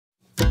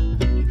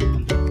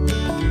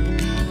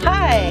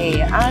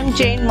Hi, I'm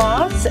Jane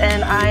Moss,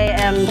 and I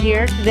am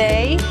here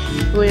today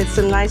with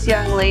some nice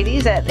young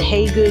ladies at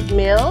Hagood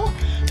Mill.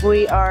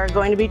 We are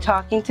going to be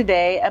talking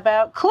today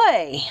about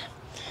clay.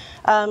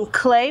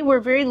 Clay, we're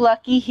very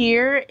lucky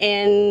here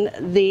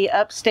in the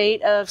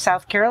upstate of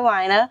South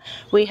Carolina.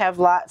 We have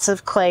lots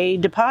of clay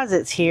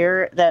deposits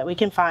here that we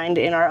can find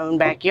in our own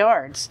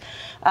backyards.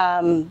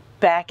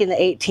 Back in the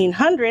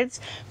 1800s,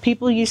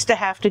 people used to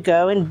have to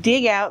go and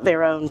dig out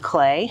their own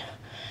clay,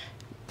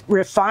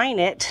 refine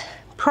it,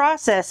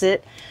 process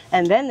it,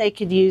 and then they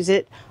could use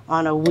it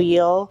on a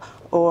wheel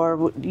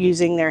or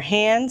using their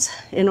hands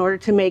in order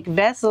to make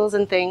vessels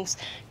and things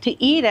to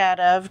eat out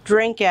of,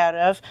 drink out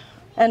of,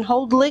 and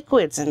hold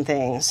liquids and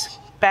things.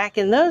 Back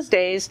in those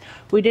days,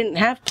 we didn't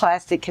have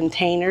plastic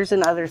containers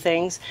and other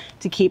things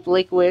to keep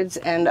liquids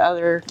and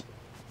other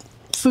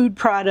food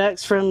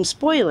products from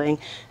spoiling,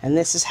 and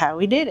this is how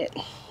we did it.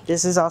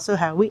 This is also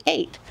how we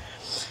ate.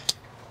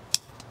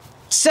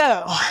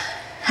 So,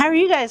 how are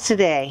you guys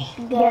today?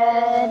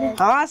 Good.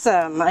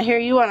 Awesome. I hear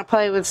you want to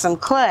play with some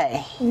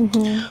clay.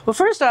 Well,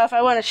 first off,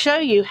 I want to show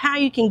you how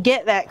you can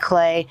get that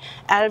clay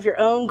out of your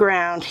own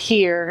ground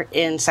here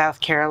in South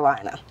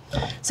Carolina.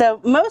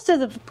 So most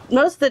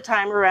of the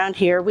time around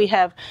here, we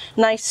have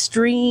nice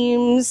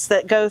streams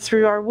that go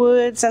through our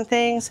woods and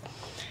things.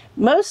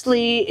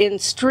 Mostly in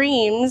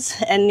streams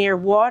and near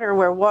water,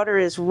 where water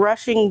is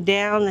rushing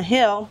down the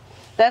hill,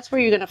 that's where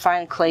you're going to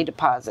find clay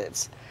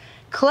deposits.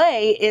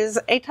 Clay is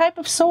a type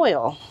of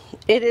soil.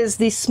 It is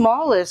the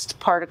smallest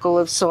particle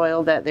of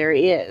soil that there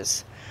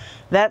is.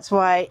 That's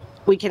why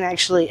we can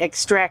actually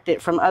extract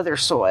it from other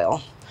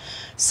soil.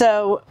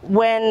 So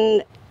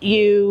when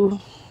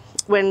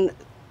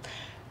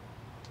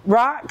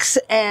rocks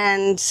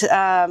and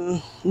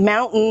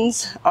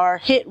mountains are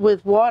hit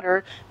with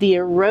water, the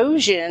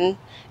erosion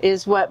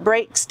is what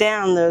breaks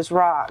down those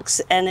rocks,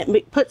 and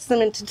it puts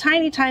them into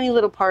tiny, tiny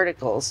little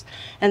particles.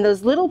 And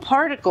those little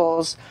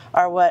particles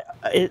are what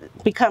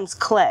it becomes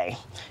clay.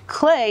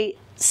 Clay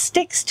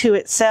sticks to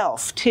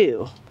itself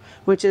too,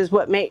 which is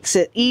what makes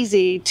it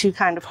easy to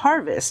kind of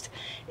harvest.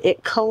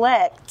 It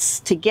collects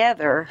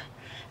together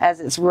as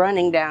it's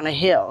running down a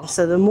hill.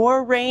 So the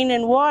more rain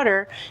and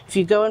water, if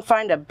you go and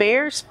find a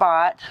bare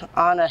spot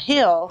on a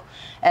hill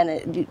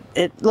and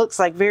it looks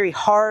like very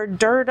hard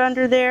dirt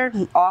under there,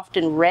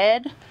 often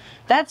red,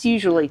 that's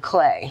usually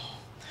clay.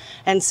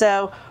 And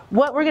so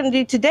what we're going to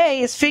do today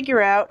is figure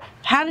out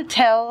how to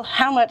tell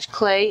how much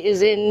clay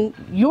is in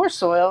your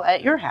soil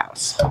at your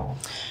house.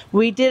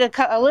 We did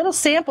a little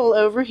sample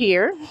over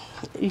here.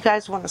 You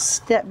guys want to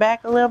step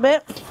back a little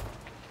bit?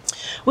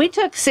 We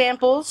took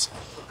samples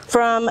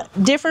from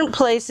different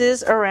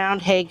places around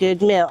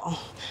Hagood Mill.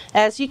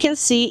 As you can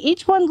see,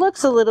 each one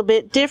looks a little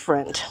bit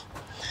different.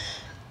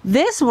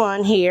 This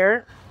one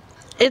here,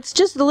 it's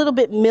just a little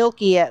bit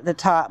milky at the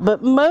top,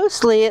 but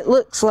mostly it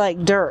looks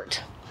like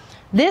dirt.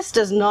 This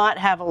does not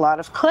have a lot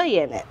of clay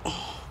in it.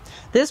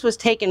 This was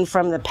taken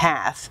from the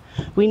path.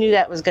 We knew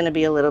that was going to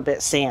be a little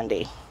bit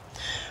sandy.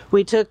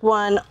 We took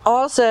one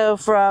also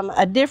from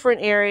a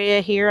different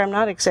area here. I'm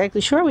not exactly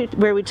sure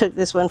where we took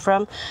this one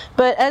from,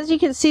 but as you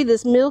can see,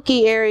 this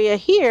milky area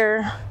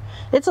here,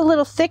 it's a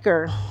little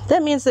thicker.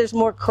 That means there's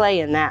more clay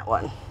in that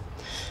one.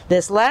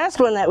 This last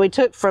one that we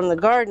took from the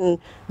garden,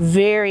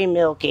 very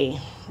milky.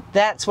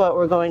 That's what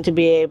we're going to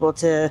be able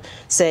to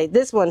say,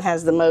 this one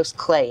has the most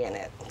clay in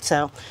it.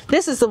 So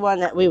this is the one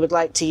that we would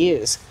like to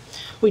use.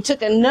 We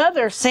took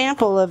another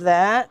sample of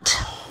that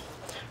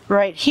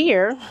right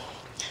here.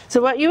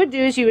 So what you would do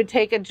is you would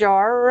take a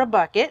jar or a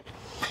bucket,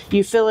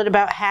 you fill it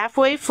about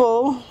halfway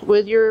full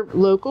with your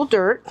local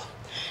dirt,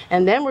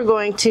 and then we're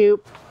going to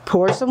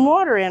pour some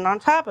water in on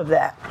top of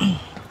that.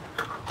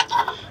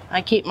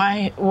 I keep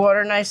my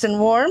water nice and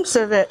warm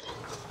so that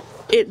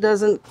it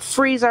doesn't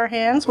freeze our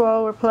hands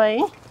while we're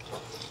playing.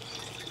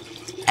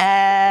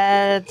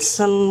 Add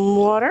some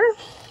water,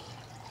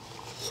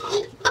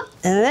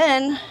 and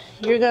then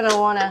you're going to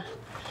want to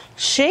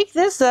shake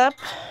this up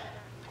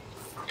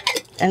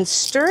and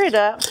stir it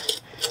up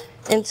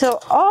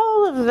until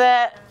all of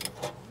that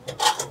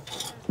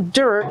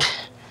dirt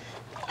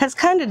has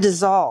kind of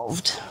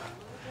dissolved.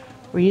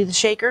 Were you the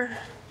shaker?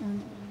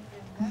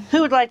 Who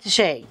would like to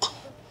shake?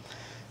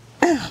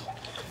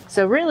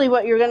 So really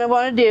what you're going to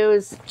want to do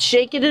is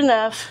shake it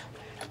enough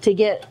to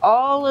get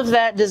all of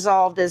that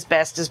dissolved as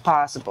best as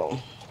possible.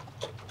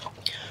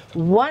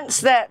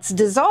 Once that's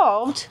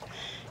dissolved,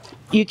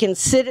 you can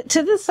sit it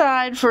to the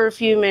side for a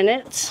few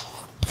minutes.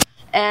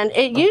 And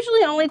it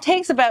usually only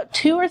takes about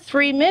 2 or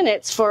 3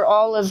 minutes for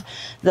all of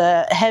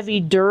the heavy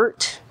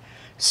dirt,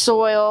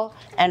 soil,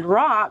 and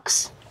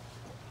rocks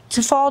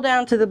to fall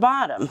down to the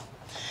bottom.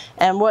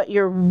 And what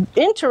you're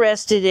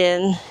interested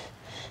in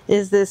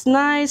is this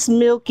nice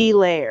milky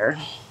layer.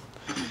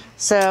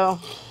 So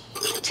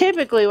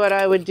typically what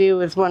I would do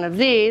with one of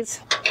these,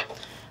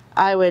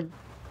 I would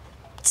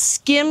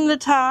skim the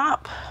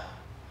top.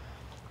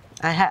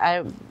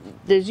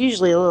 There's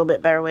usually a little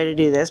bit better way to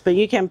do this, but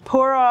you can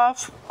pour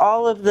off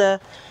all of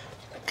the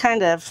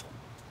kind of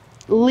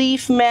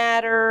leaf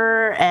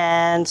matter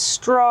and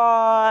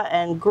straw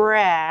and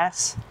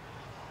grass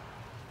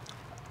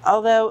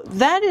Although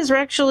that is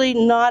actually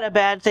not a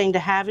bad thing to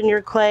have in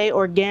your clay.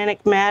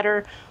 Organic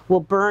matter will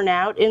burn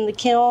out in the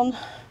kiln.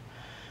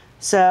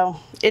 So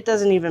it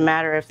doesn't even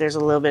matter if there's a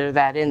little bit of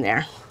that in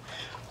there.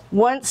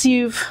 Once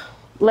you've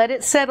let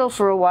it settle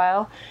for a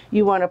while,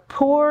 you want to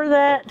pour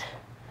that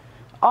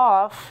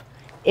off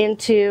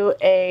into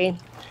a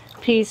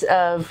piece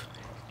of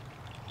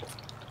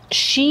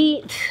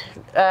sheet,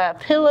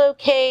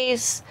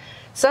 pillowcase,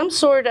 some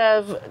sort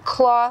of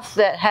cloth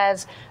that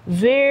has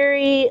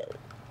very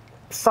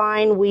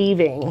fine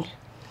weaving.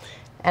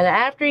 And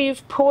after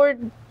you've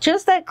poured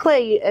just that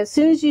clay, as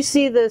soon as you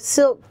see the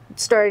silt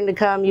starting to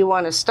come, you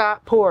want to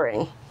stop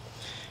pouring.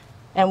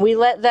 And we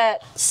let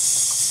that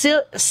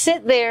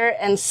sit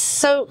there and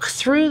soak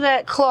through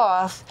that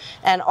cloth,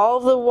 and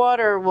all the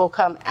water will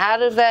come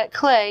out of that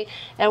clay,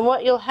 and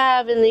what you'll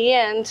have in the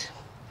end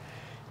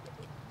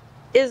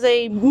is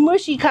a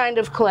mushy kind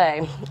of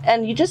clay.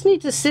 And you just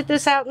need to sit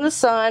this out in the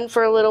sun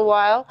for a little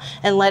while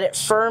and let it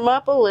firm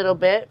up a little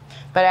bit.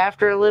 But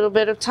after a little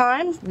bit of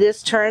time,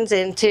 this turns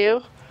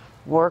into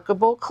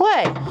workable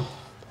clay.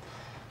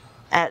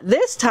 At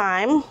this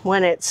time,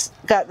 when it's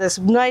got this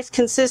nice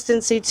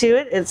consistency to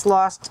it, it's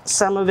lost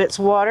some of its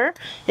water.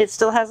 It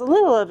still has a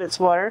little of its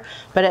water,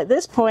 but at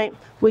this point,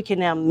 we can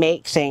now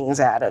make things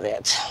out of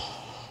it.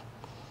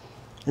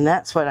 And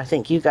that's what I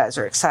think you guys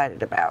are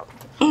excited about.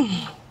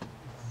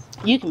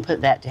 You can put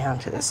that down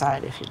to the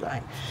side if you'd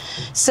like.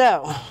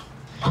 So,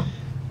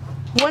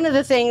 one of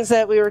the things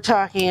that we were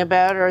talking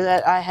about, or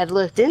that I had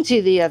looked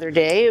into the other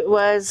day,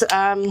 was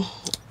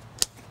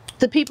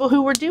the people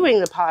who were doing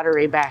the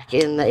pottery back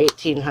in the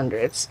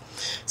 1800s.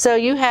 So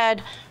you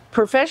had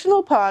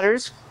professional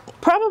potters,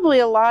 probably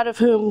a lot of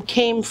whom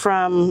came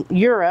from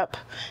Europe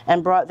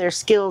and brought their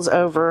skills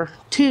over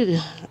to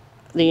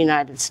the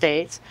United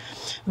States.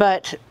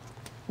 But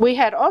we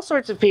had all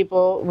sorts of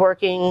people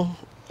working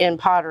in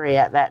pottery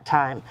at that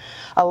time.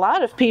 A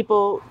lot of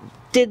people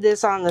did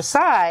this on the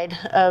side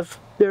of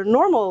their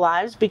normal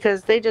lives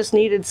because they just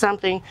needed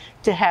something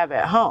to have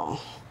at home.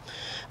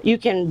 You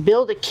can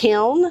build a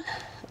kiln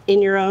in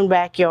your own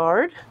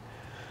backyard,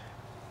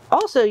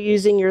 also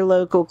using your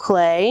local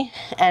clay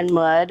and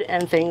mud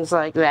and things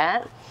like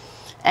that.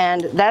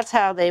 And that's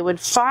how they would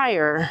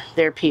fire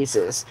their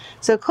pieces.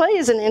 So clay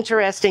is an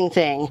interesting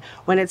thing.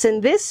 When it's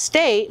in this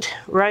state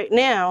right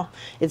now,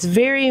 it's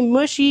very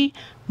mushy,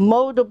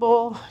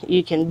 moldable.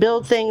 You can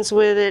build things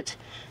with it.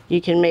 You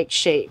can make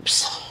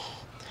shapes.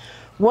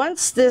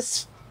 Once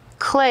this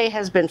clay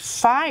has been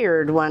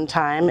fired one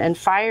time, and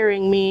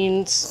firing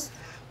means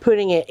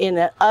putting it in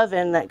an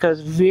oven that goes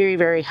very,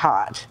 very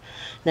hot.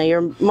 Now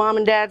your mom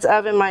and dad's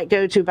oven might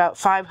go to about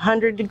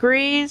 500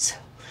 degrees.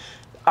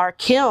 Our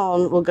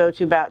kiln will go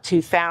to about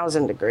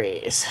 2,000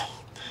 degrees.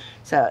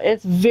 So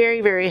it's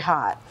very, very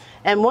hot.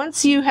 And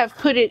once you have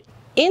put it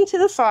into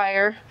the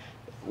fire,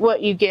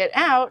 what you get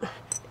out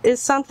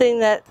is something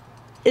that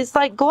is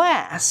like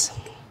glass.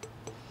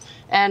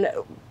 And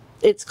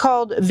it's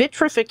called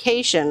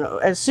vitrification.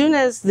 As soon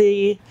as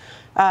the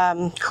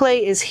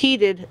clay is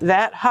heated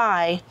that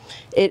high,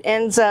 it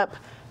ends up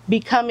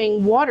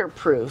becoming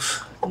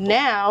waterproof.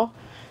 Now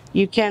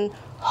you can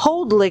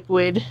hold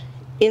liquid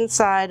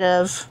inside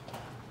of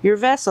your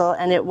vessel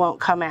and it won't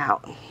come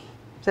out.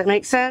 Does that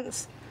make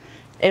sense?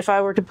 If I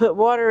were to put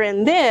water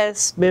in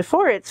this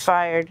before it's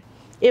fired,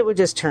 it would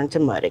just turn to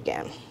mud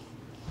again.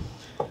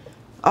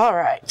 All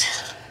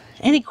right,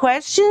 any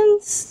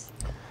questions?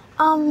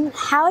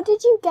 How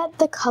did you get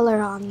the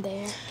color on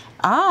there?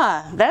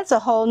 That's a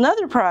whole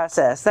nother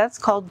process. That's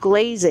called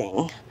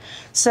glazing.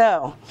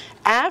 So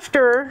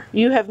after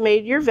you have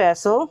made your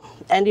vessel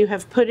and you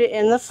have put it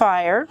in the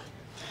fire,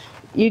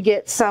 you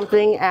get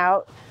something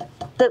out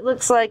that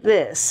looks like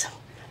this.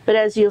 But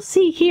as you'll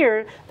see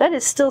here, that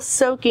is still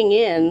soaking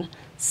in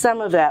some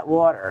of that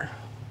water.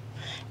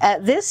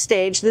 At this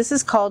stage, this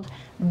is called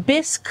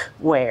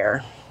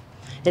bisqueware.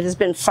 It has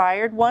been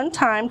fired one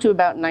time to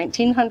about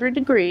 1900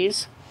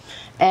 degrees,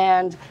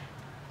 and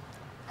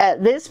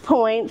at this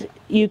point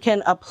you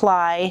can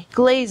apply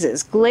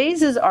glazes.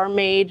 Glazes are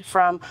made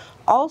from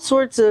all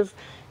sorts of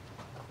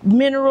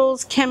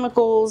minerals,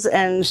 chemicals,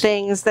 and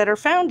things that are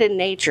found in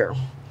nature.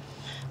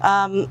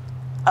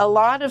 A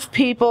lot of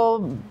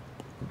people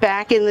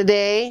back in the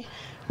day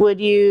would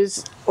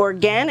use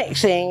organic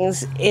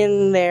things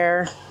in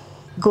their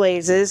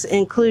glazes,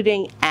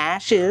 including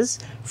ashes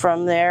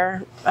from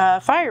their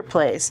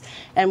fireplace.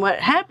 And what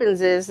happens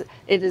is,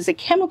 it is a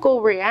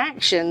chemical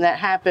reaction that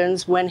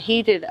happens when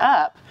heated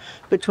up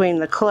between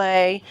the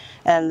clay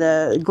and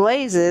the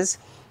glazes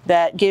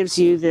that gives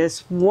you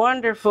this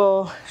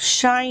wonderful,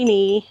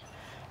 shiny,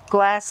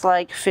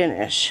 glass-like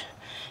finish.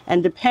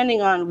 And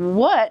depending on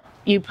what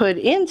you put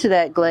into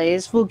that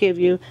glaze will give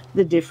you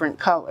the different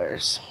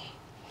colors.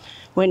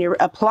 When you're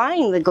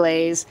applying the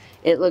glaze,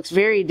 it looks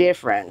very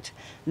different.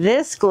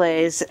 This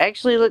glaze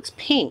actually looks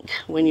pink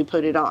when you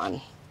put it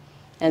on.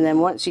 And then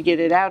once you get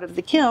it out of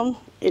the kiln,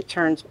 it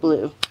turns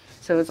blue.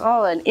 So it's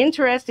all an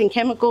interesting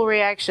chemical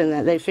reaction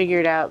that they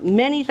figured out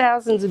many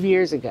thousands of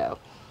years ago.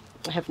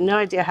 I have no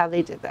idea how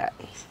they did that.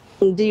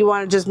 Do you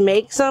want to just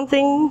make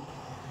something?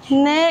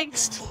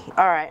 Next.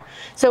 All right.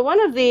 So one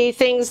of the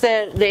things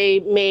that they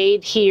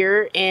made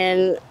here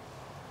in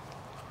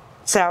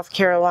South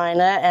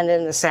Carolina and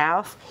in the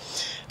South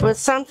was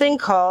something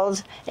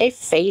called a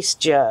face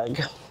jug.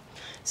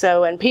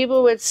 So when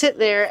people would sit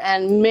there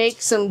and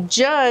make some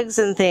jugs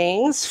and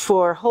things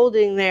for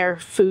holding their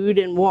food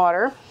and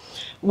water,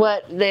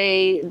 what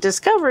they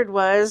discovered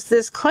was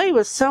this clay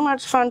was so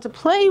much fun to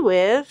play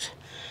with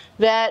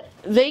that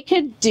they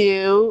could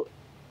do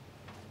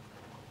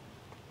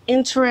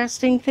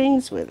interesting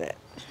things with it.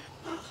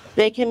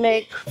 They can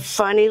make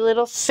funny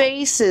little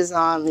faces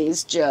on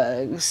these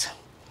jugs.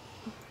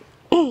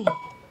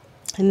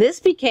 And this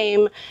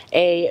became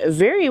a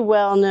very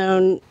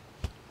well-known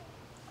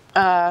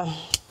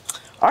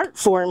art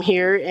form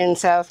here in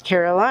South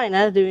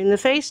Carolina, doing the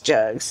face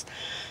jugs.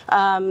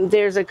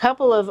 There's a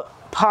couple of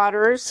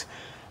potters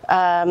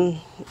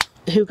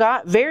who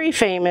got very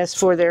famous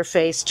for their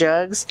face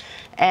jugs,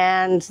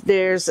 and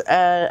there's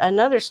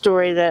another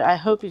story that I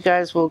hope you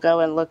guys will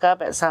go and look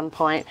up at some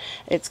point.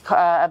 It's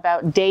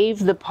about Dave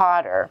the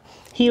Potter.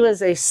 He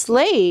was a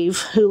slave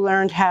who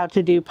learned how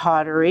to do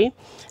pottery,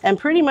 and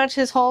pretty much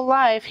his whole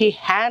life he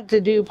had to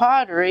do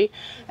pottery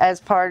as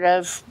part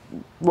of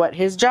what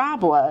his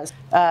job was.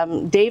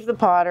 Dave the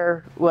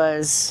Potter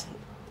was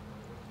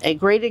a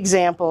great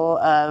example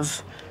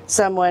of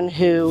someone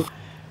who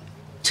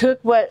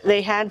took what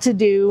they had to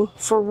do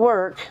for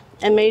work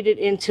and made it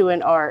into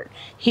an art.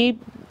 He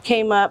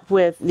came up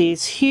with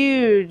these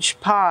huge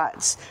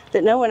pots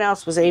that no one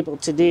else was able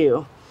to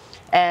do.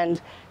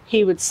 And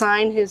he would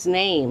sign his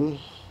name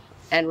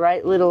and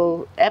write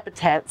little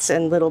epithets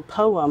and little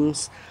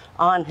poems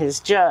on his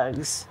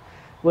jugs,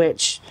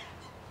 which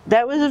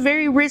that was a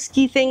very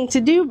risky thing to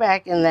do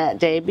back in that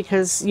day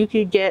because you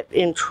could get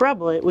in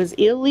trouble. It was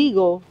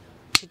illegal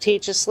to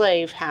teach a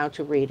slave how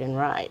to read and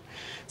write.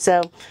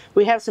 So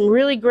we have some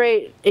really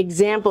great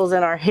examples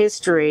in our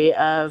history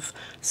of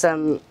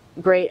some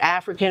great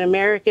African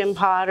American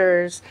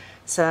potters,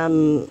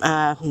 some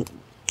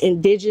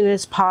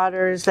indigenous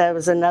potters. That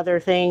was another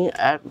thing.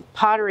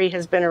 Pottery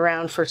has been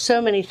around for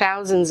so many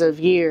thousands of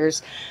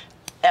years.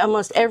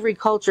 Almost every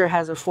culture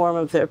has a form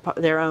of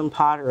their own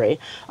pottery.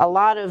 A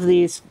lot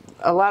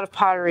of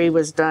pottery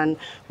was done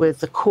with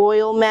the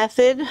coil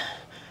method,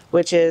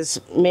 which is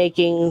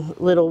making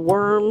little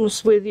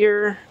worms with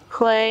your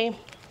clay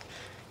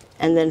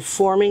and then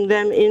forming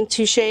them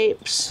into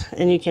shapes,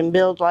 and you can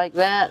build like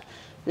that.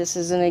 This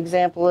is an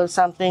example of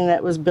something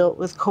that was built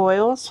with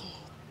coils.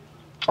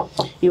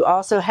 You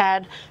also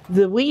had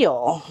the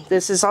wheel.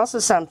 This is also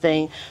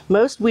something,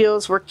 most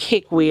wheels were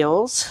kick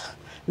wheels.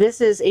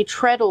 This is a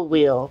treadle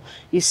wheel.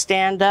 You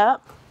stand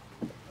up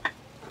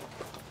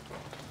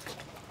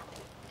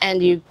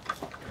and you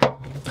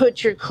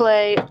put your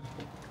clay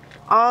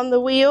on the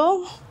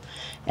wheel,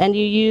 and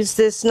you use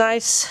this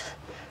nice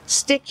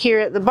stick here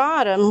at the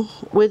bottom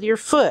with your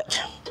foot.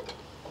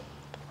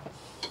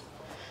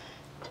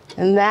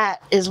 And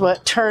that is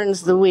what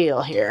turns the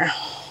wheel here.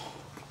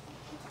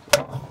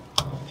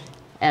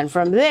 And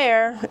from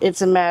there,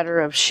 it's a matter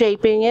of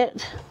shaping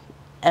it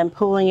and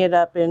pulling it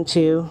up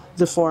into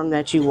the form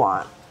that you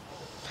want.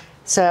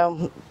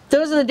 So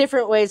those are the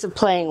different ways of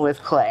playing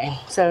with clay.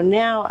 So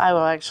now I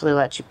will actually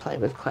let you play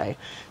with clay.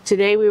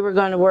 Today we were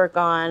going to work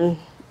on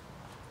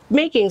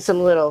making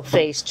some little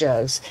face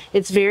jugs.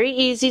 It's very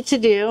easy to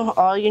do.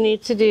 All you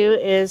need to do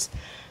is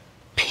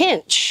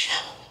pinch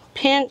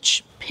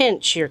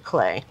your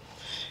clay.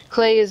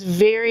 Clay is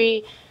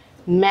very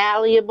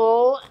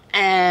malleable,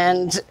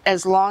 and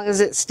as long as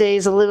it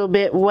stays a little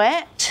bit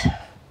wet,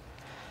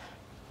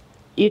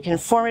 you can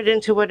form it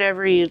into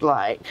whatever you'd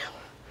like.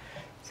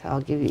 So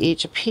I'll give you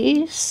each a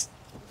piece.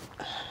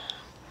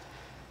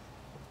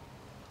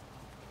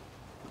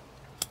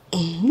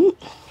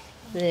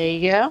 There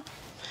you go.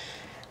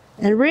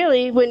 And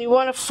really, when you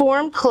want to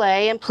form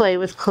clay and play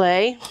with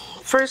clay,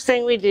 first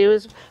thing we do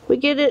is we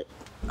get it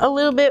a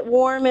little bit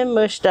warm and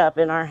mushed up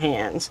in our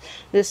hands.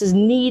 This is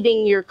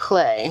kneading your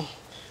clay,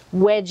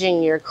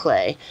 wedging your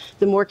clay.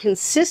 The more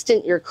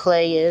consistent your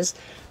clay is,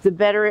 the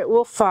better it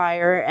will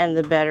fire and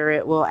the better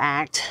it will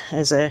act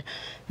as a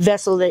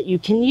vessel that you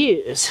can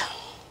use.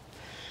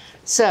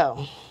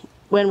 So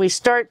when we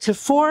start to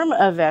form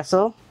a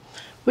vessel,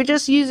 we're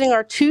just using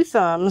our two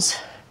thumbs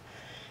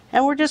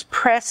and we're just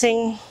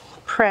pressing.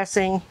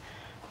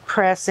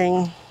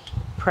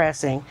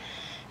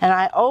 And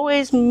I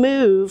always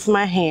move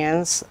my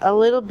hands a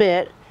little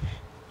bit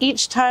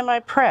each time I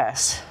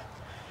press.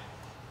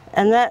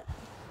 And that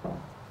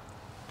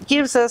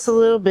gives us a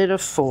little bit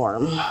of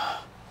form.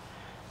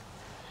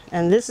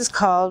 And this is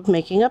called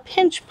making a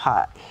pinch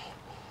pot.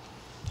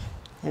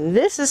 And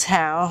this is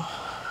how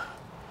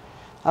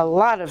a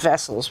lot of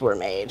vessels were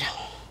made.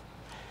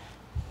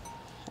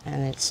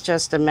 And it's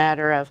just a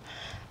matter of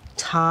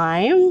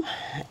time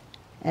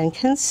and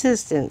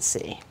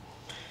consistency.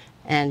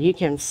 And you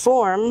can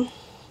form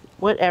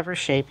whatever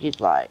shape you'd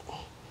like.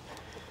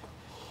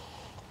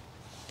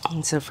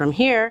 And so from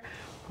here,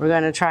 we're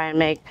going to try and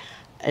make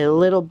a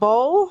little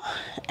bowl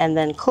and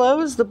then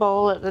close the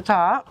bowl at the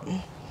top.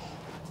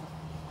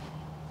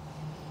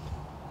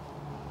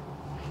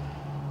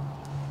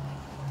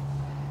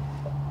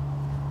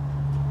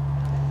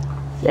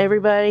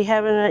 Everybody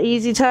having an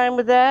easy time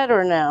with that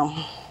or no?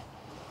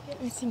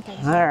 I think I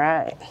do. All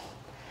right.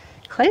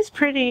 Clay's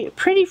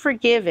pretty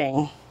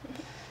forgiving.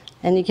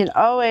 And you can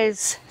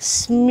always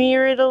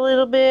smear it a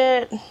little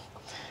bit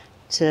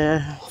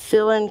to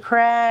fill in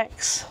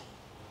cracks.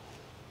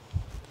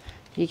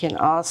 You can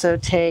also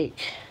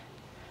take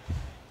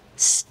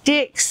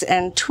sticks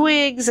and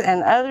twigs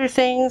and other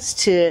things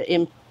to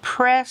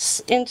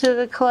impress into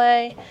the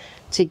clay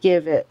to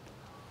give it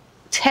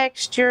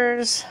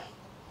textures.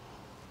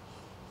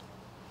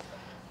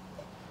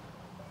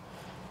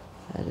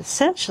 But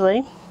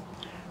essentially,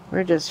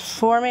 we're just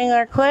forming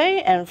our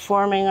clay and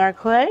forming our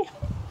clay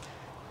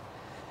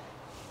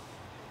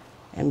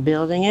and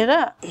building it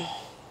up.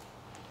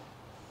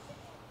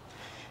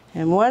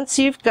 And once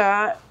you've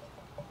got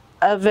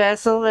a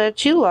vessel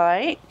that you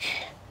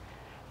like,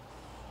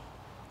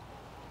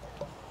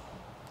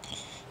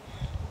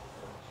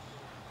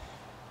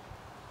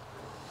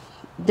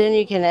 then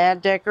you can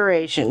add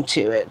decoration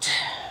to it.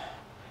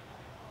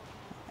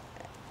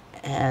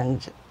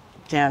 And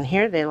down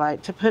here they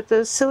like to put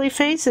those silly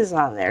faces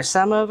on there.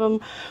 Some of them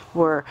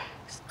were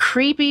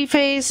creepy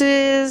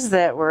faces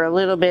that were a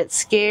little bit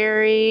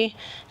scary,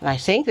 and I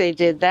think they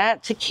did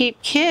that to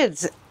keep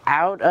kids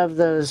out of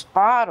those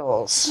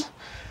bottles.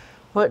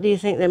 What do you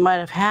think they might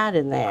have had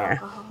in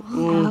there?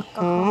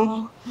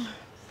 Alcohol.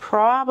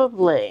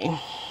 Probably.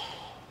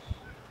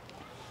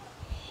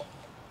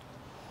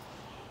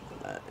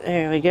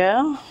 There we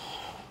go.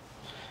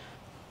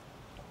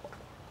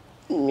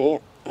 Yeah.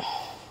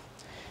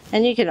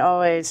 And you can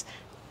always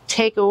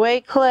take away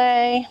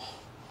clay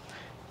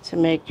to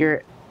make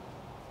your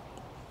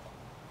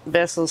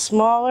vessel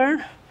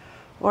smaller,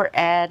 or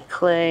add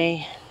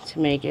clay to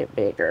make it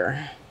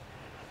bigger.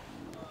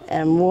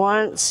 And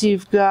once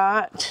you've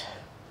got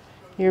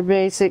your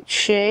basic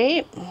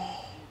shape,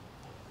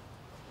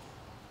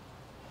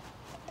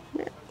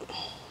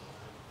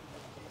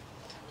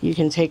 you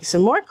can take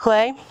some more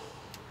clay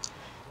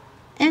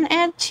and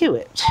add to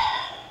it.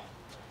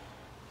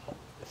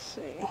 Let's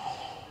see.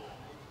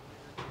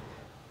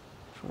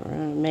 If we're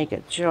going to make a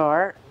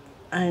jar,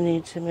 I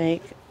need to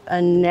make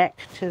a neck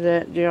to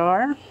that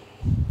jar.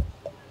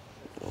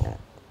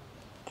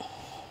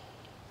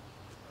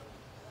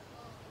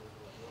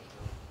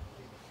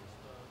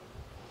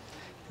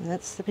 And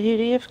that's the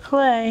beauty of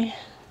clay.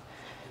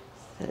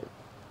 That you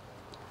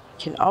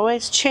can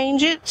always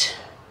change it,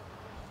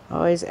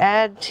 always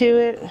add to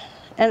it,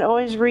 and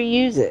always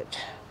reuse it.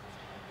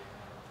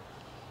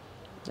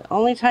 The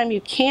only time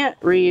you can't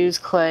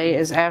reuse clay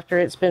is after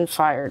it's been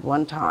fired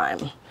one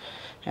time.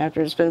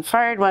 After it's been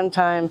fired one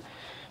time,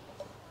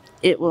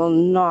 it will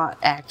not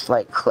act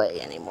like clay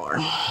anymore.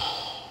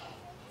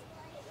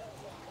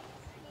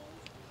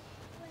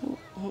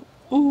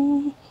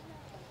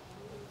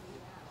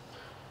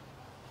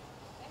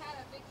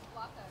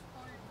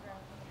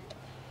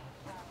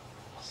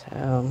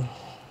 So,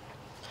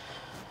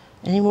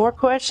 any more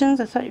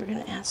questions? I thought you were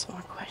going to ask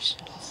more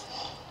questions.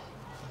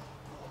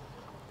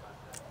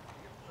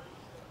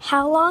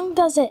 How long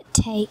does it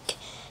take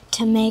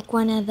to make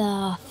one of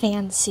the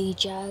fancy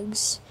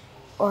jugs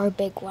or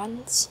big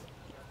ones?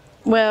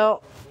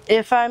 Well,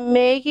 if I'm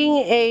making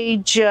a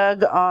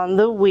jug on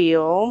the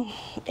wheel,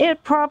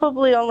 it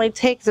probably only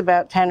takes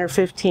about 10 or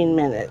 15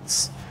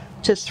 minutes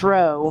to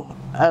throw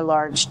a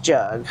large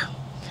jug.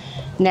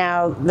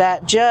 Now,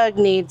 that jug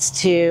needs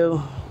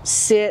to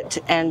sit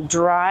and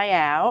dry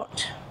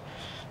out.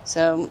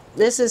 So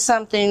this is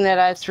something that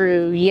I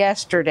threw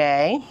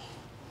yesterday.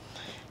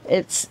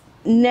 It's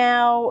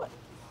now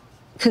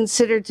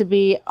considered to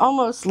be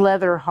almost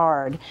leather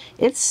hard.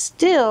 It's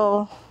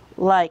still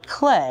like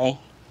clay,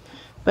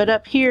 but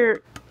up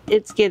here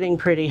it's getting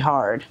pretty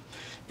hard.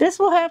 This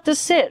will have to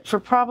sit for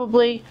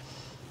probably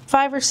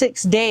 5 or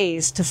 6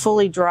 days to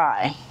fully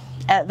dry.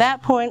 At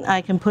that point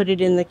I can put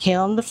it in the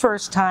kiln the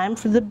first time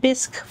for the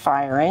bisque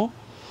firing,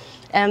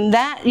 and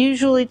that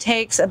usually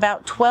takes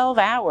about 12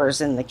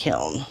 hours in the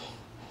kiln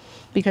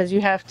because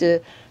you have to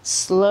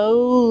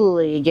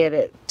slowly get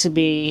it to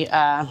be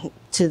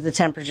to the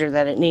temperature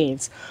that it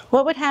needs.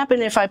 What would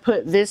happen if I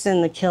put this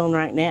in the kiln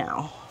right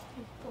now?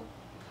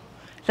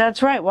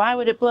 That's right. Why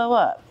would it blow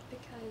up?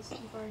 Because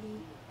you've already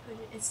put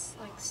it, it's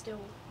like still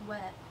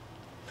wet.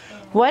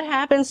 What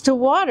happens to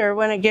water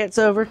when it gets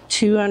over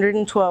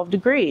 212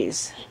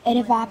 degrees? It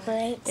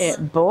evaporates.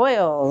 It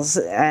boils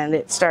and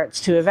it starts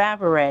to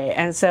evaporate.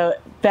 And so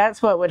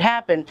that's what would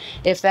happen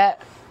if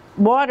that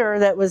water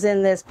that was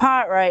in this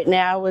pot right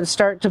now would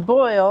start to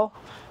boil.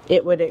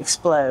 It would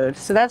explode.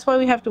 So that's why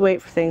we have to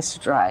wait for things to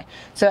dry.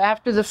 So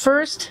after the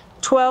first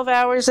 12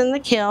 hours in the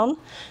kiln,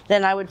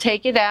 then I would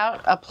take it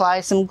out,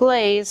 apply some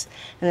glaze,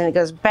 and then it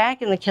goes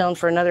back in the kiln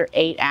for another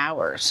 8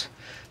 hours.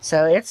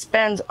 So it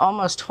spends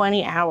almost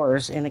 20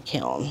 hours in a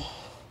kiln.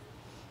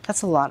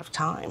 That's a lot of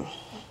time.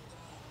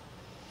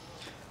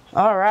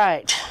 All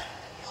right.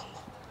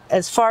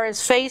 As far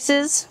as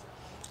faces,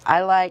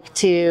 I like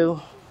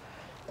to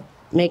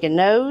make a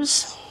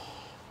nose.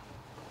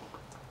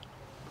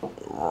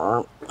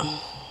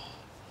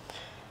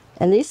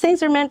 And these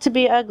things are meant to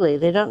be ugly.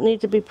 They don't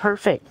need to be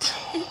perfect.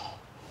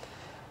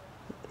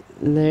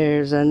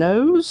 There's a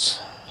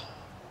nose.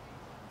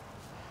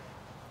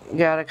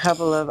 Got a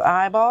couple of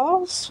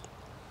eyeballs.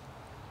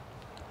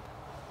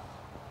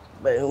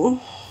 Boom.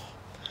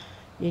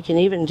 You can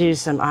even do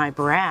some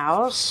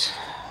eyebrows.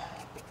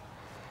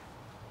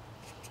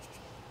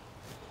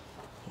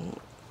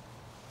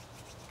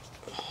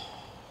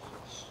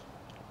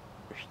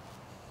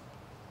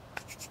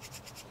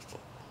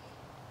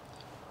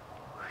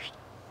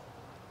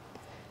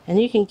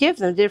 And you can give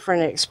them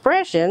different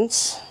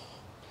expressions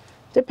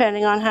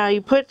depending on how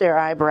you put their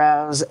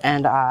eyebrows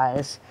and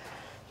eyes.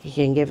 You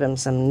can give them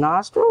some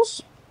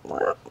nostrils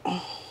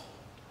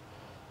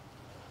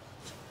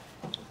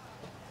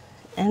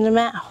and a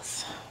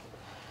mouth.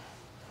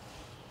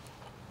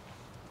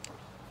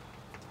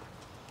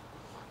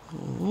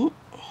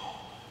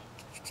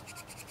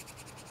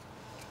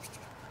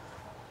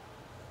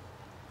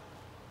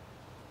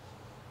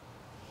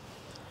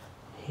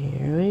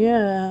 Here we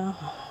go.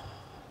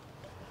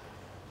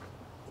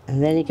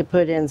 And then you can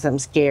put in some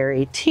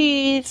scary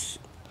teeth.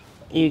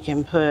 You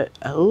can put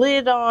a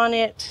lid on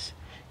it.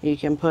 You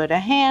can put a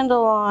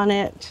handle on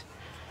it.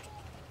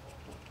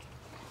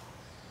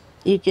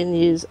 You can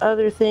use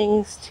other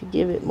things to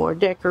give it more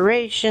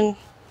decoration,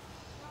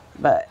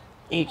 but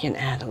you can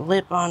add a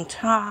lip on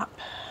top.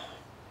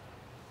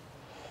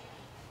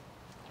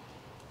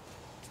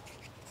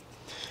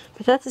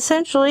 But that's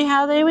essentially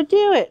how they would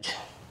do it.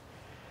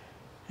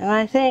 And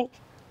I think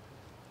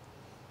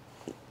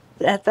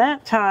at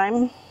that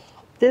time,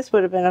 this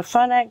would have been a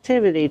fun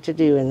activity to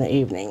do in the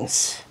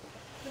evenings.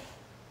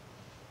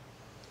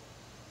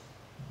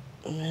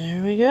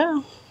 There we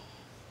go.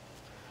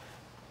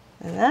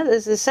 And that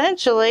is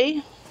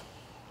essentially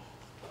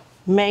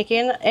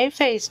making a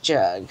face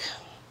jug.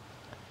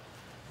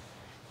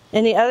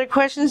 Any other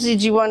questions?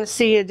 Did you want to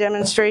see a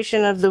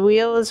demonstration of the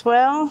wheel as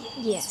well?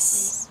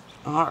 Yes.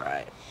 All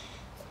right.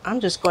 I'm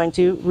just going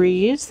to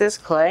reuse this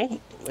clay,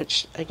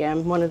 which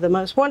again, one of the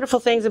most wonderful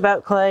things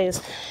about clay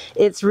is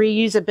its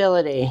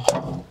reusability.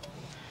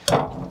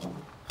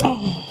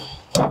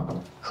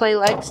 Clay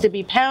likes to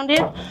be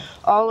pounded.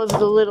 All of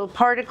the little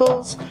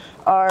particles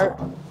are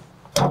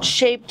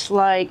shaped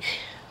like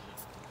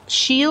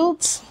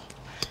shields,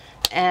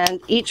 and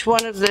each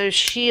one of those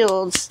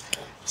shields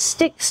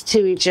sticks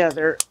to each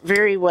other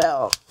very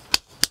well,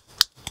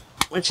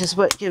 which is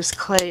what gives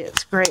clay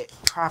its great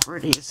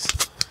properties.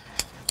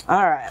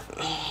 All right,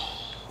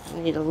 I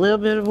need a little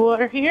bit of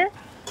water here.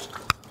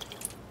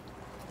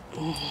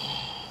 We've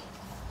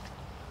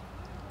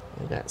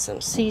got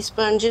some sea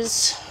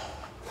sponges.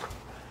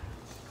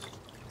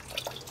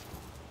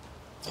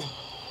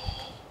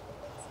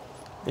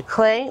 The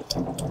clay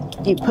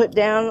you put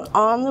down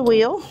on the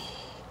wheel,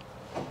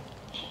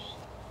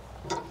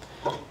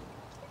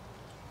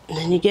 and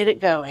then you get it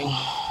going.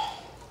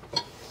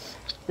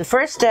 The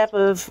first step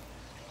of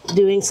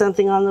doing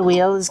something on the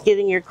wheel is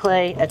getting your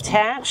clay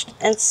attached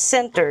and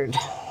centered.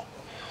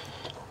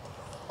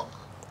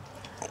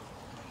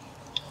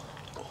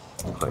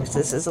 Of course,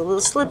 this is a little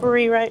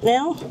slippery right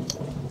now.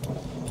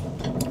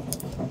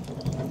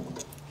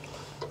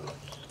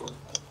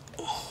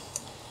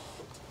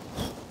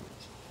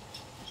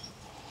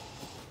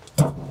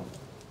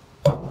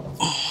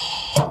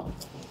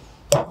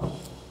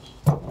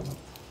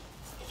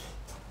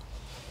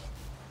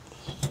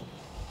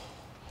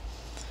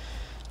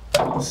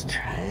 Let's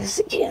try this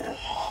again.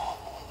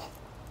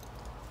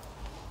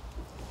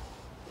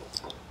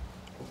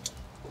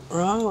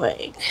 Wrong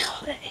way,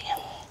 clay.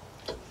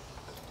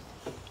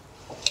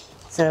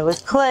 So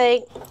with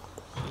clay,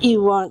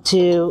 you want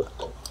to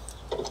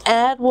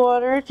add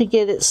water to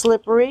get it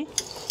slippery.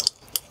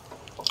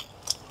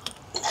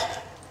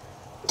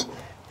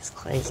 This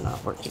clay's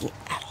not working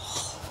at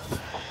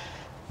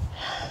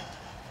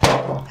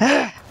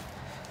all.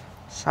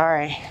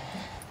 Sorry.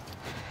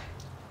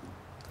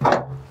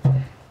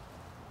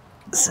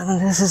 Some of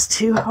this is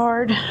too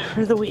hard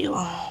for the wheel.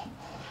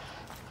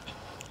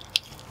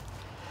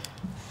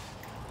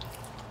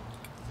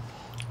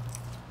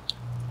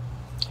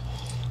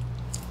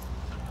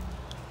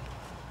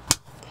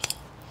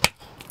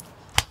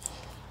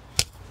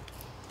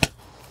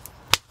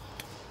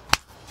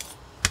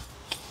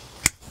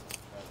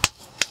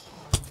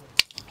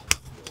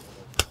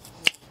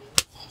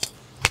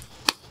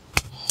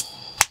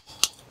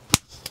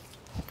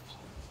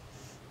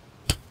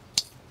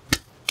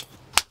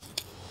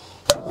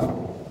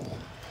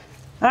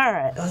 All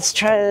right, let's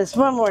try this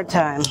one more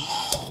time.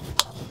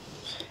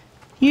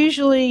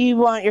 Usually you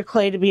want your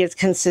clay to be as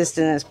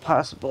consistent as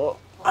possible.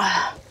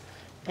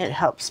 It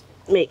helps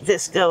make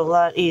this go a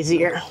lot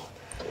easier.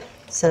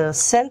 So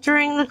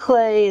centering the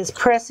clay is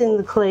pressing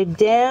the clay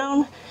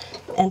down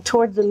and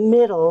toward the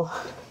middle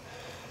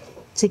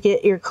to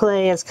get your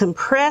clay as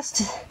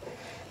compressed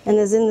and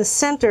as in the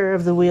center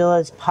of the wheel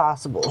as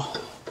possible.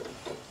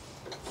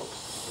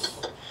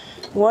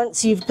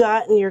 Once you've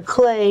gotten your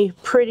clay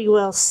pretty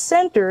well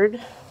centered,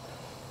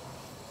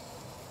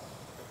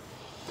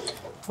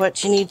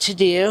 what you need to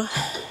do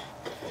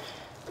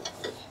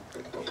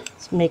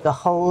is make a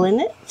hole in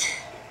it.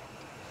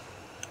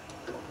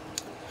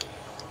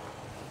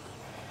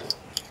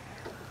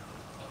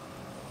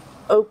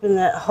 open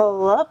that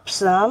hole up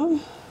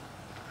some.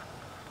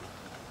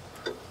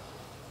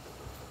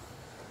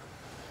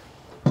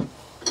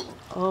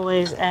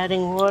 Always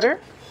adding water.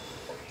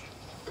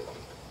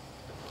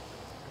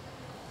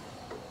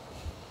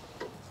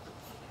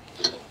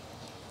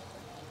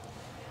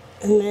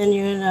 And then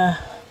you're gonna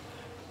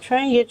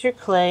try and get your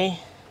clay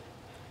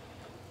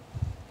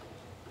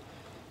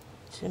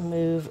to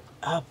move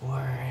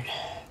upward.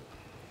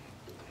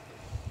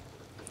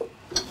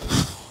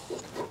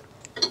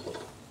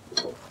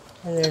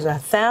 And there's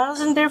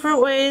 1,000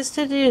 different ways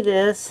to do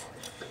this.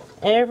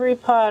 Every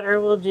potter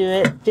will do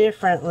it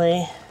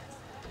differently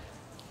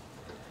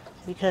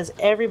because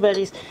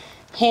everybody's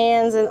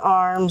hands and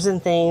arms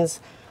and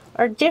things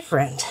are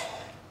different.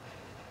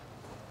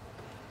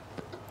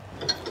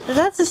 So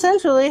that's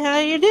essentially how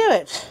you do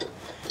it.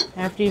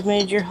 After you've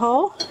made your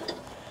hole,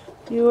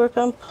 you work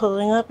on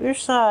pulling up your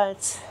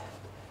sides.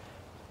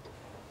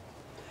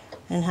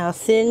 And how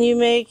thin you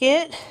make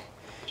it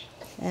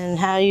and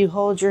how you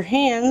hold your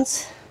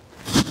hands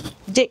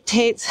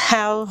dictates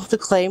how the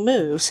clay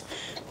moves.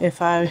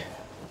 If I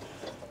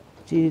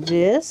do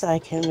this, I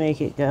can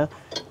make it go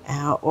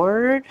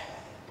outward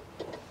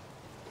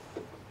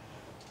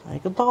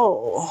like a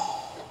bowl.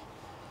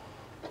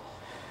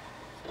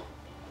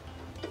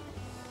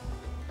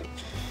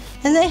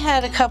 And they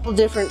had a couple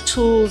different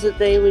tools that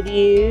they would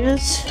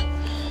use,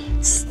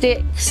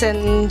 sticks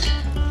and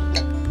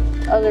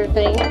other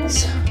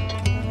things,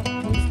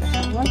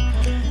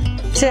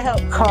 to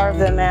help carve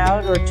them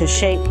out or to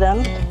shape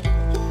them.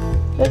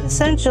 But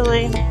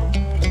essentially,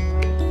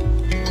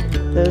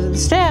 those are the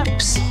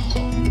steps.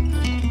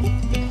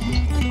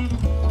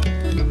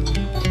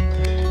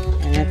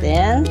 And at the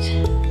end,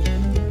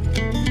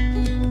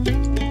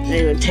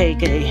 they would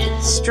take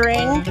a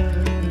string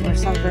or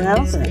something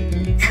else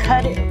and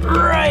cut it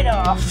right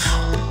off.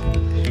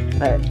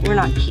 But we're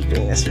not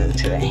keeping this one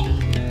today.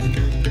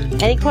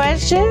 Any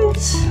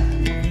questions?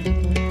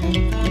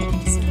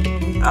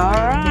 All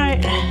right.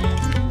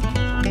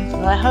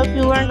 Well, I hope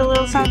you learned a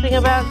little something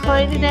about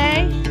clay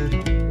today.